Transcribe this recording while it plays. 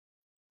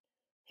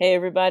Hey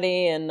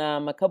everybody, and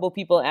a couple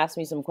people asked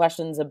me some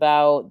questions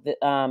about the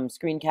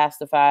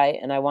Screencastify,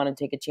 and I want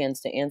to take a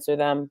chance to answer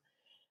them.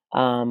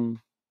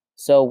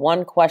 So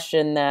one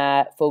question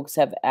that folks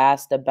have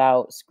asked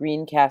about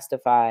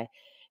Screencastify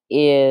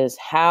is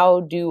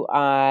how do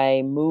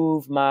I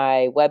move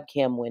my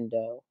webcam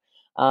window?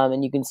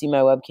 And you can see my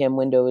webcam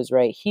window is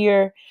right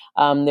here.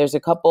 There's a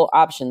couple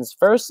options.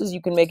 First is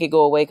you can make it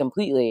go away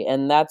completely,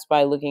 and that's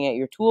by looking at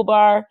your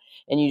toolbar,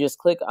 and you just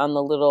click on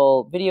the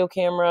little video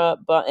camera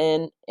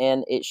button,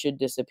 and it should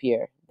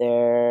disappear.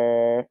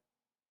 There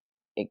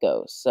it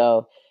goes.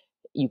 So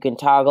you can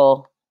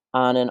toggle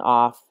on and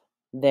off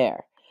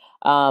there.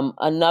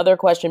 Another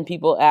question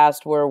people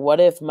asked were,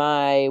 what if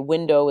my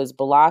window is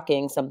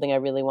blocking something I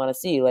really want to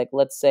see? Like,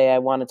 let's say I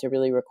wanted to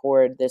really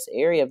record this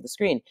area of the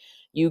screen.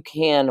 You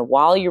can,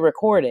 while you're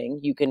recording,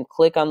 you can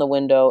click on the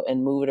window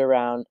and move it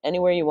around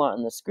anywhere you want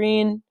on the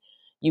screen.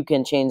 You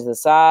can change the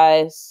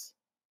size.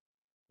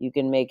 You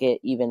can make it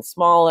even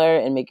smaller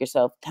and make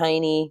yourself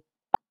tiny.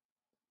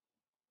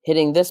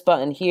 Hitting this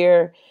button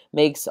here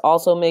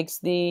also makes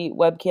the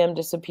webcam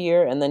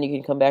disappear, and then you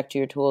can come back to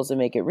your tools and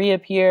make it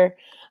reappear.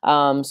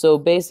 So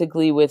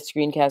basically with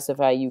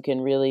Screencastify, you can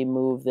really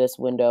move this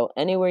window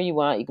anywhere you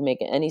want. You can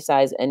make it any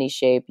size, any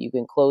shape. You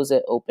can close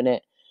it, open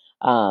it,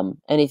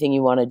 anything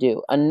you want to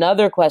do.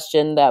 Another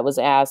question that was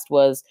asked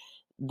was,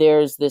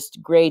 there's this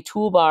gray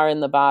toolbar in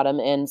the bottom,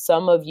 and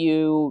some of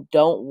you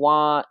don't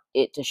want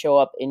it to show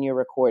up in your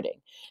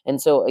recording.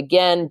 And so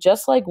again,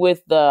 just like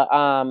with the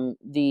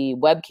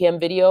webcam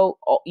video,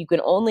 you can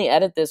only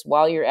edit this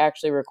while you're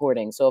actually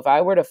recording. So if I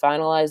were to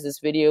finalize this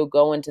video,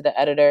 go into the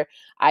editor,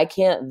 I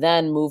can't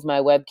then move my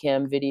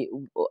webcam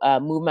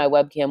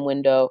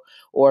window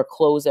or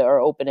close it or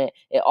open it.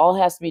 It all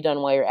has to be done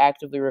while you're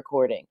actively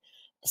recording.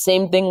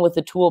 Same thing with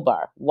the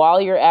toolbar. While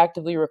you're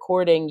actively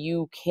recording,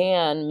 you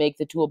can make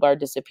the toolbar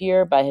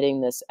disappear by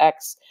hitting this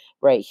X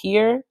right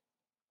here.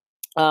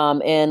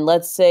 And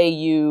let's say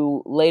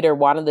you later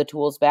wanted the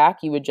tools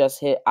back, you would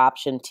just hit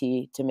Option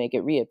T to make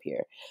it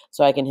reappear.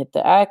 So I can hit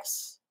the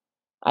X,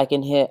 I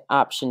can hit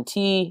Option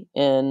T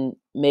and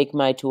make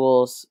my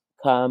tools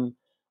come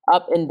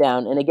up and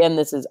down. And again,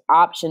 this is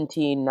Option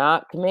T,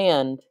 not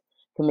Command.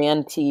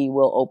 Command T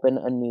will open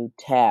a new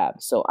tab.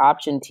 So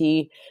Option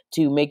T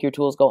to make your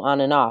tools go on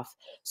and off.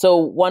 So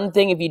one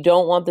thing, if you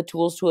don't want the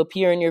tools to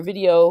appear in your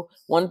video,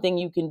 one thing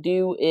you can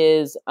do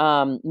is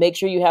make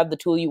sure you have the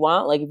tool you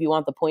want. Like if you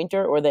want the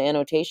pointer or the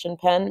annotation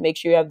pen, make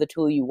sure you have the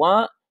tool you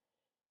want.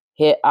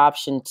 Hit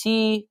Option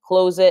T,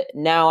 close it.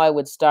 Now I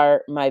would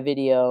start my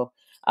video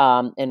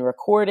and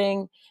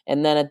recording.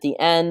 And then at the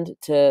end,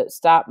 to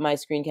stop my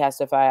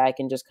Screencastify, I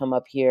can just come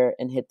up here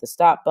and hit the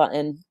stop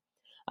button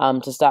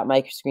to stop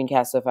my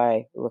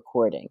Screencastify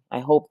recording. I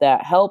hope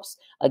that helps.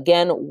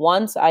 Again,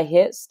 once I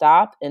hit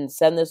stop and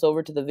send this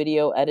over to the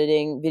video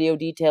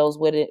details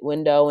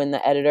window in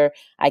the editor,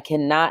 I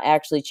cannot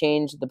actually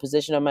change the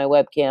position of my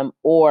webcam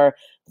or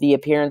the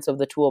appearance of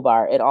the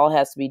toolbar. It all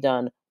has to be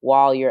done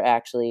while you're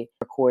actually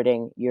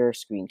recording your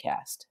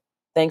screencast.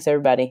 Thanks,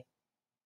 everybody.